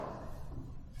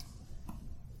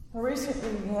I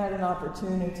recently had an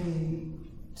opportunity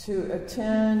to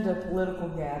attend a political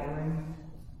gathering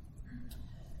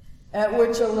at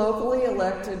which a locally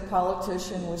elected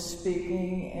politician was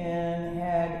speaking and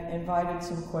had invited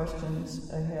some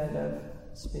questions ahead of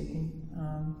speaking.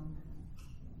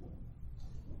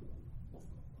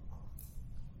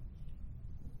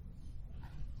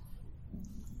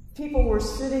 People were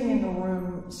sitting in the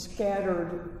room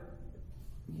scattered,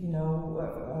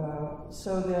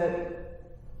 so that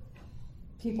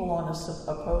people on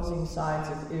opposing sides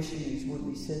of issues would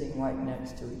be sitting right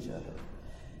next to each other.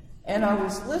 And I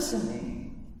was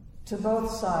listening to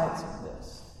both sides of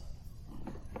this.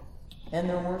 And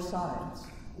there were sides.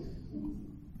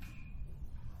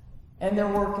 And there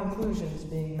were conclusions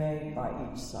being made by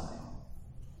each side.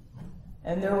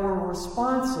 And there were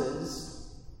responses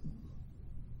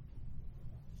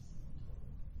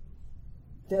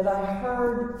that I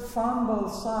heard from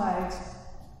both sides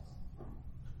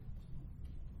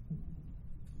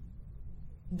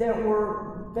that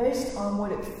were based on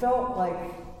what it felt like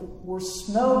were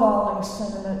snowballing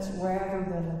sentiments rather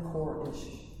than the core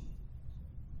issue.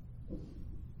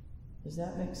 Does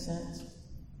that make sense?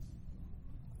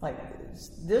 Like,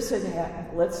 this had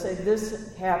happened. Let's say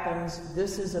this happens,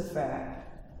 this is a fact.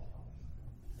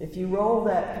 If you roll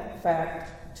that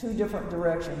fact two different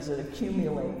directions, it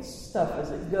accumulates stuff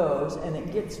as it goes, and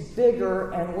it gets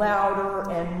bigger and louder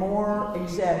and more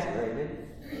exaggerated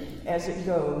as it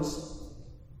goes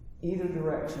either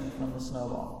direction from the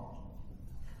snowball.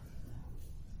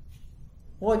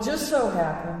 Well, it just so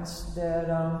happens that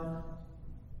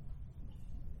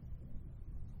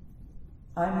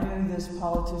I knew this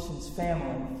politician's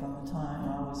family from the time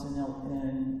I was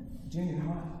in junior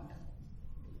high.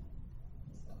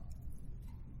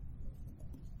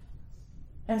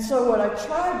 And so what I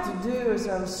tried to do as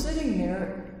I was sitting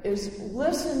there is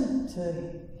listen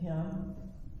to him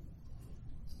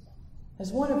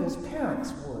as one of his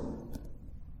parents would.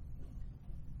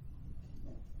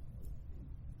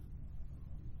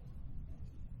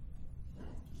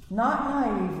 Not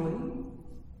naively,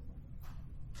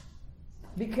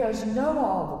 because you know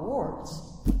all the warts.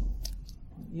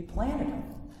 You planted them.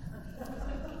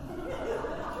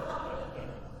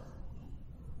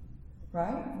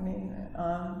 Right? I mean,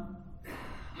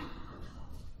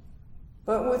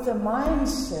 but with a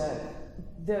mindset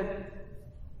that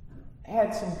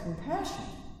had some compassion.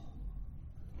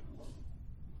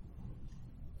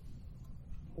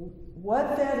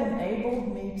 What that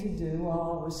enabled me to do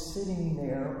while I was sitting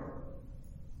there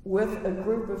with a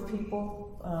group of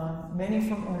people, many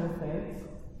from interfaith,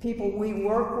 people we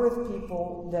work with,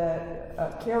 people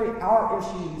that carry our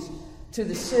issues to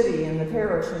the city and the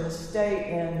parish and the state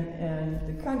and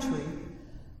the country,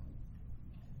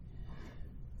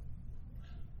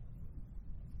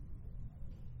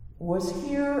 was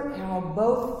hear how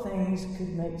both things could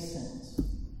make sense.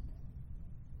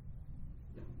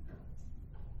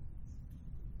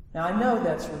 Now, I know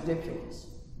that's ridiculous.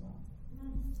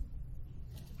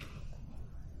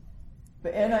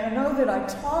 And I know that I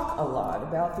talk a lot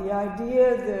about the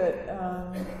idea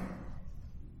that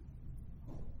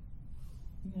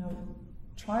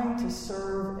trying to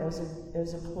serve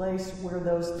as a place where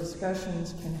those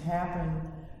discussions can happen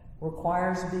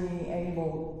requires being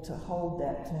able to hold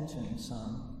that tension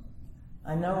some.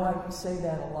 I know I say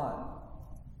that a lot.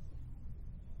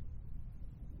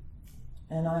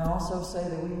 And I also say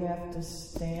that we have to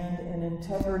stand in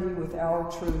integrity with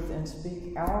our truth and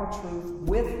speak our truth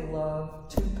with love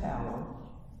to power.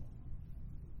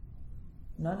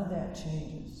 None of that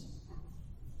changes.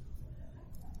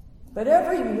 But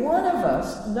every one of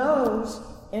us knows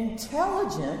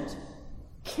intelligent,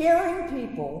 caring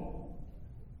people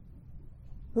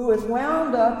who have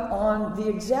wound up on the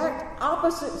exact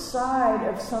opposite side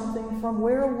of something from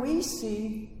where we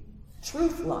see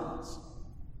truth lies.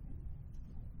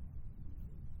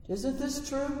 Isn't this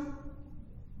true?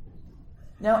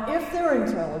 Now, if they're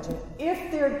intelligent,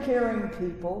 if they're caring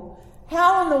people,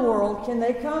 how in the world can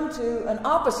they come to an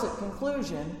opposite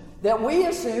conclusion that we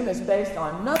assume is based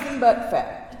on nothing but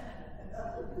fact?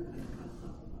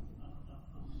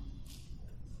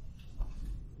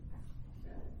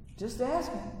 Just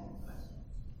asking.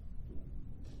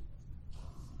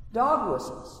 Dog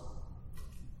whistles.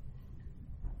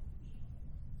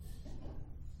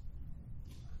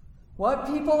 What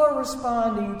people are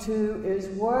responding to is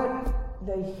what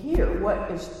they hear,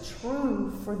 what is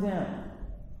true for them.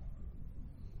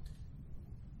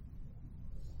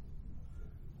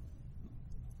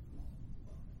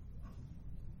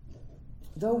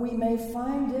 Though we may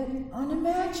find it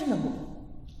unimaginable.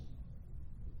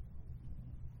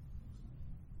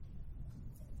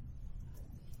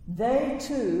 They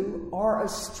too are a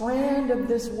strand of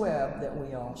this web that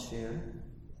we all share.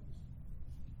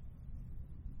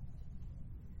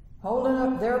 Holding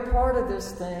up, they're part of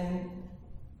this thing.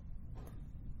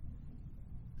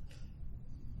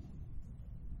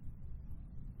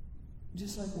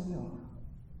 Just like we are.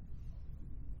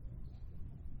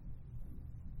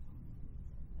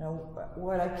 Now,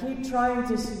 what I keep trying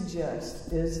to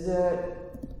suggest is that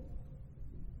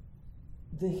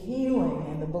the healing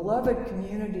and the beloved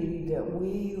community that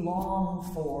we long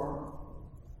for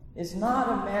is not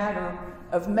a matter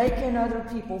of making other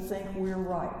people think we're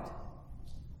right.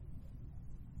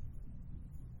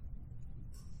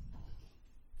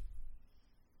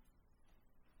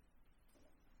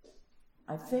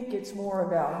 I think it's more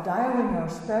about dialing our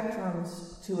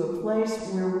spectrums to a place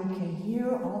where we can hear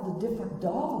all the different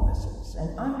dog whistles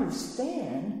and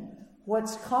understand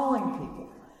what's calling people.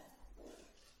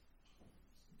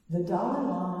 The Dalai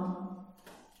Lama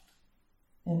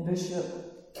and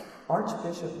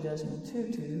Archbishop Desmond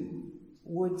Tutu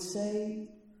would say,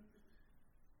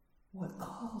 what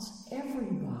calls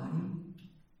everybody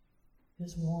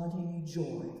is wanting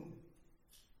joy.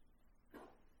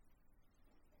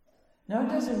 Now, it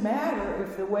doesn't matter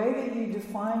if the way that you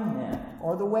define that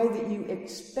or the way that you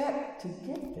expect to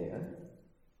get there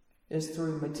is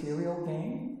through material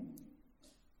gain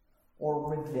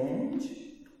or revenge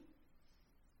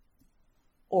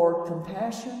or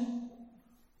compassion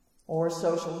or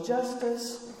social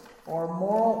justice or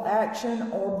moral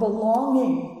action or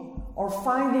belonging or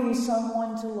finding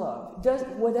someone to love.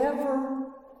 Whatever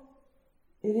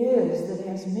it is that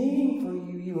has meaning for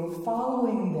you, you are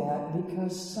following that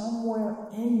because somewhere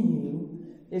in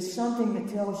you is something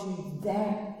that tells you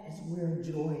that is where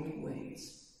joy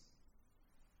waits.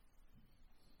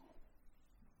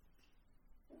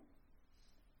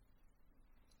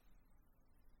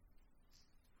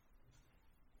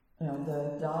 Now,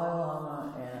 the Dalai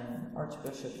Lama and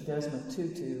Archbishop Desmond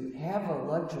Tutu have a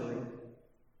luxury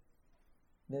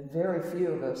that very few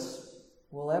of us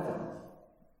will ever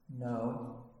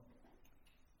know.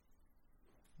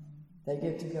 They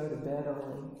get to go to bed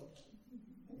early.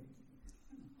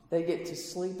 They get to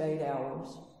sleep 8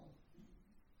 hours.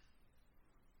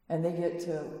 And they get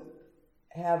to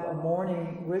have a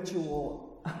morning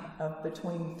ritual of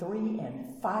between 3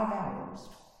 and 5 hours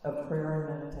of prayer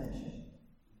and meditation.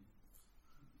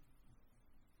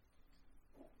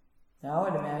 Now,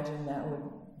 I would imagine that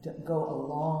would go a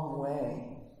long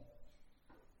way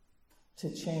to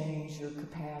change your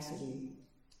capacity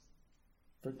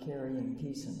for carrying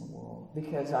peace in the world.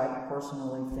 Because I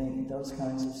personally think those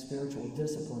kinds of spiritual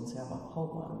disciplines have a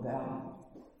whole lot of value.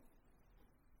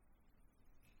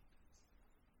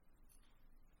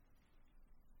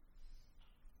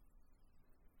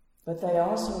 But they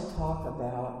also talk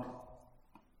about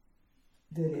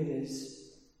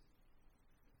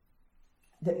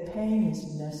that pain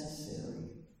is necessary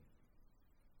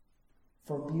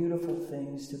for beautiful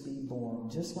things to be born,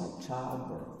 just like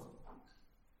childbirth.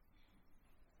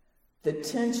 The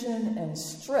tension and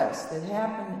stress that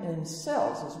happen in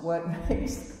cells is what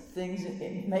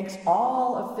makes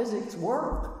all of physics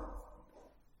work.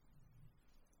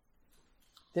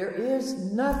 There is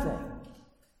nothing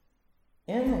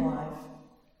in life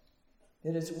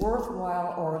that is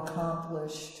worthwhile or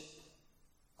accomplished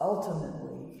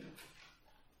ultimately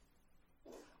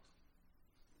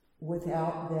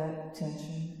without that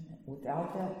tension,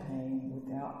 without that pain,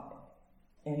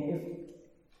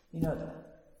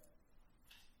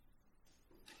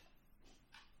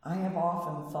 I have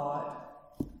often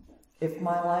thought, if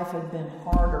my life had been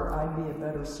harder, I'd be a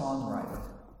better songwriter.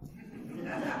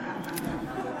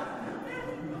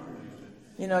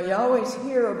 You always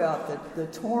hear about the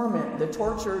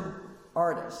tortured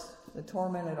artist, the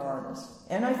tormented artist.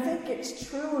 And I think it's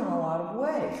true in a lot of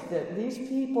ways, that these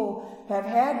people have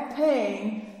had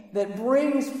pain that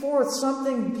brings forth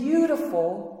something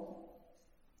beautiful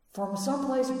from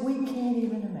someplace we can't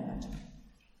even imagine.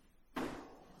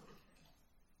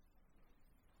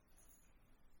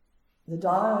 The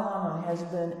Dalai Lama has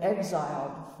been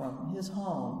exiled from his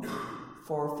home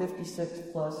for 56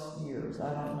 plus years.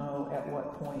 I don't know at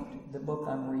what point the book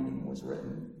I'm reading was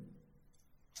written.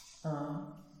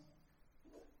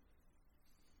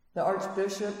 The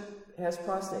Archbishop has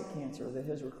prostate cancer that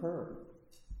has recurred.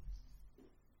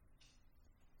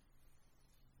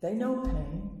 They know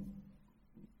pain.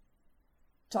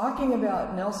 Talking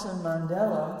about Nelson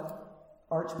Mandela,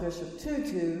 Archbishop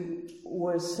Tutu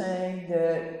was saying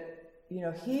that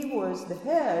he was the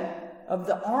head of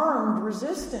the armed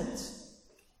resistance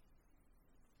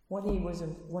when he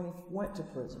went to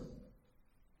prison.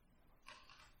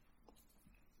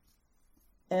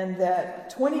 And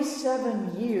that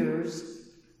 27 years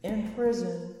in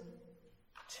prison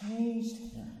changed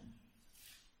him.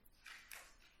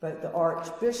 But the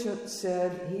archbishop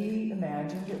said he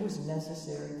imagined it was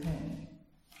necessary pain.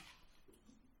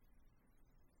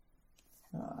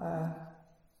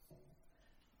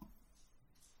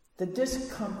 The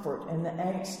discomfort and the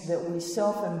angst that we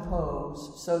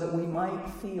self-impose so that we might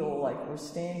feel like we're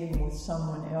standing with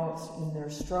someone else in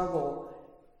their struggle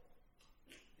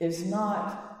is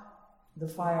not the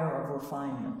fire of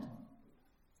refinement.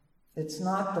 It's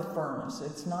not the furnace.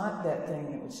 It's not that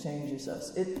thing that changes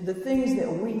us. The things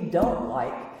that we don't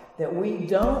like, that we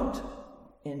don't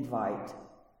invite,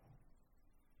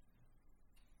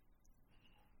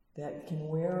 that can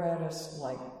wear at us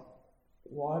like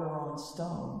water on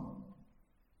stone,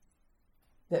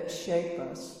 that shape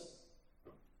us,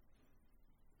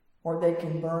 or they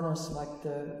can burn us like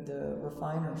the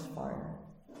refiner's fire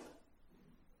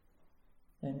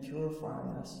and purify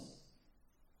us,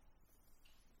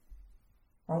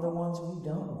 are the ones we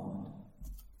don't want.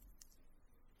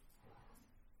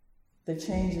 The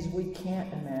changes we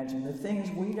can't imagine, the things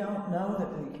we don't know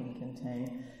that we can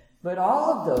contain. But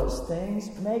all of those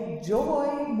things make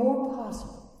joy more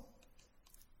possible.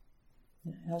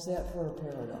 How's that for a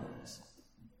paradox?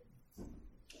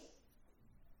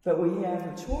 But we have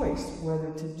a choice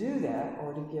whether to do that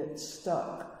or to get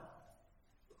stuck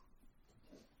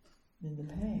in the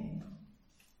pain.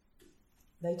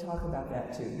 They talk about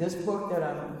that too. This book that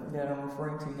I'm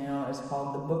referring to now is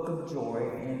called The Book of Joy,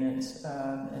 and it's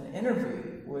an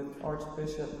interview with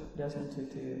Archbishop Desmond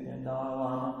Tutu and Dalai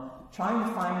Lama, trying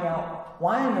to find out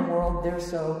why in the world they're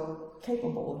so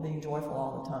capable of being joyful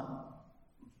all the time.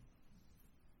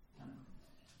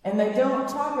 And they don't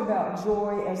talk about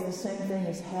joy as the same thing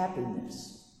as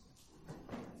happiness.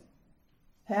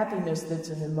 Happiness that's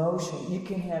an emotion. You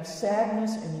can have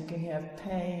sadness, and you can have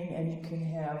pain, and you can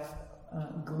have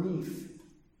grief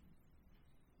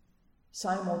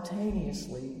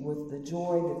simultaneously with the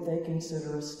joy that they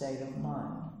consider a state of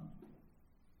mind,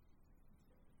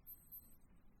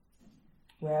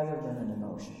 rather than an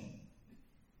emotion.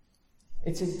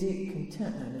 It's a deep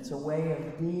contentment. It's a way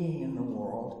of being in the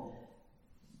world.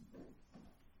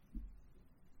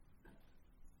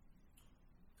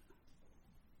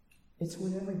 It's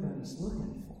what everybody's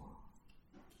looking for.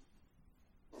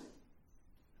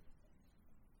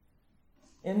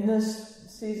 In this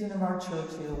season of our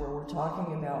church here, where we're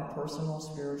talking about personal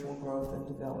spiritual growth and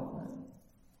development,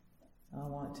 I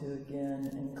want to again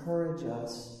encourage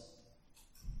us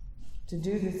to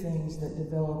do the things that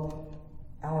develop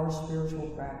our spiritual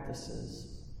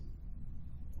practices.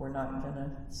 We're not going to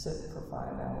sit for 5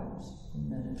 hours and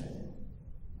meditate.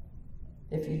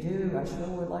 If you do, I sure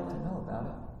would like to know about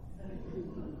it.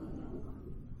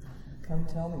 Come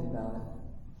tell me about it.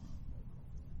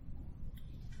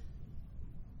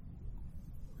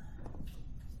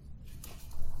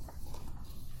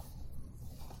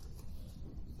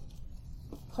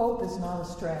 Hope is not a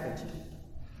strategy.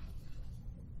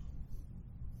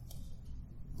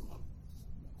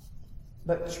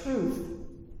 But truth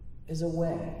is a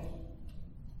way.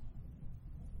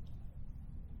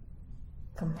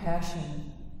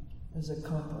 Compassion is a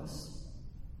compass.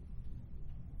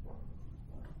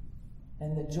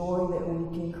 And the joy that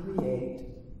we can create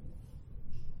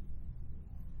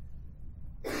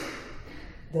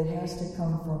that has to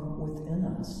come from within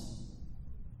us,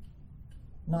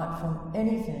 not from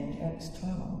anything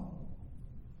external,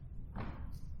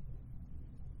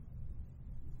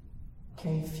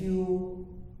 can fuel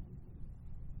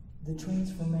the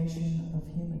transformation of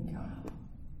humankind.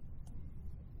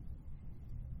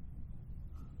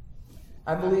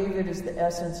 I believe it is the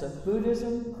essence of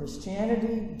Buddhism,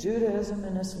 Christianity, Judaism,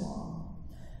 and Islam.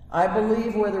 I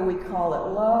believe whether we call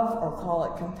it love or call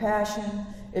it compassion,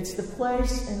 it's the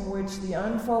place in which the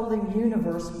unfolding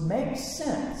universe makes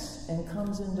sense and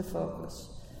comes into focus.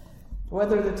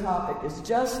 Whether the topic is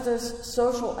justice,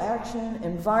 social action,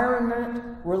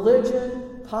 environment,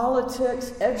 religion,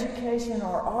 politics, education,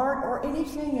 or art, or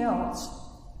anything else,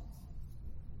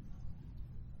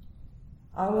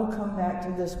 I will come back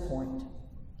to this point.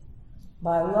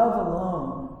 By love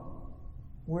alone,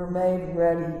 we're made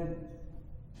ready.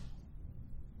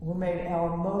 We're made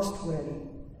our most ready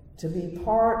to be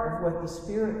part of what the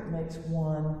Spirit makes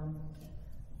one.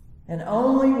 And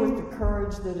only with the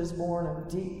courage that is born of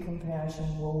deep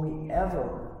compassion will we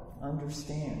ever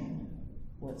understand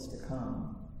what's to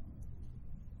come.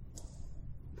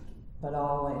 But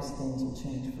always things will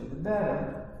change for the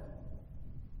better.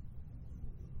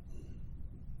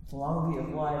 The long view of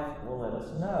life will let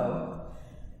us know.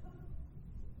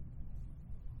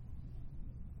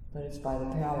 but it's by the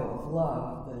power of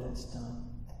love that it's done.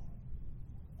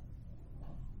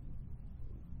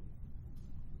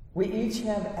 We each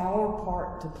have our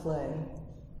part to play,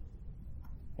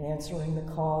 answering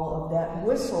the call of that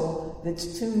whistle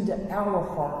that's tuned to our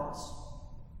hearts,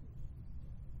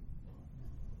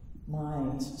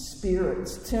 minds,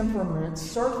 spirits, temperaments,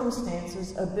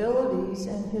 circumstances, abilities,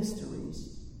 and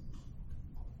histories.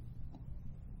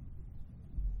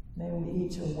 May we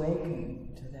each awaken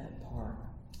to that part.